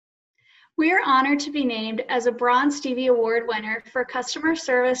We are honored to be named as a Bronze Stevie Award winner for Customer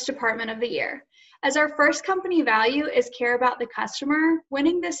Service Department of the Year. As our first company value is care about the customer,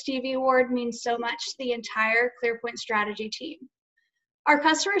 winning this Stevie Award means so much to the entire ClearPoint strategy team. Our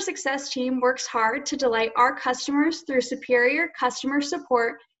customer success team works hard to delight our customers through superior customer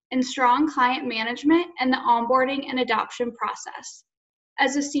support and strong client management and the onboarding and adoption process.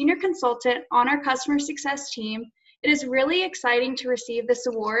 As a senior consultant on our customer success team, it is really exciting to receive this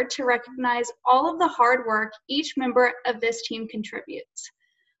award to recognize all of the hard work each member of this team contributes.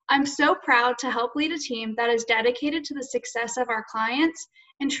 I'm so proud to help lead a team that is dedicated to the success of our clients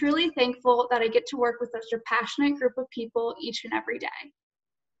and truly thankful that I get to work with such a passionate group of people each and every day.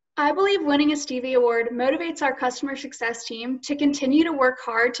 I believe winning a Stevie Award motivates our customer success team to continue to work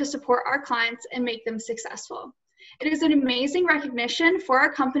hard to support our clients and make them successful. It is an amazing recognition for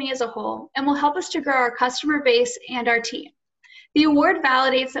our company as a whole and will help us to grow our customer base and our team. The award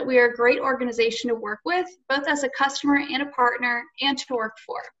validates that we are a great organization to work with, both as a customer and a partner, and to work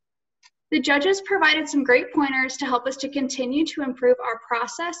for. The judges provided some great pointers to help us to continue to improve our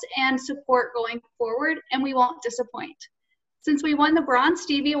process and support going forward, and we won't disappoint. Since we won the Bronze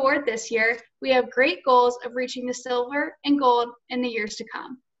Stevie Award this year, we have great goals of reaching the silver and gold in the years to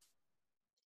come.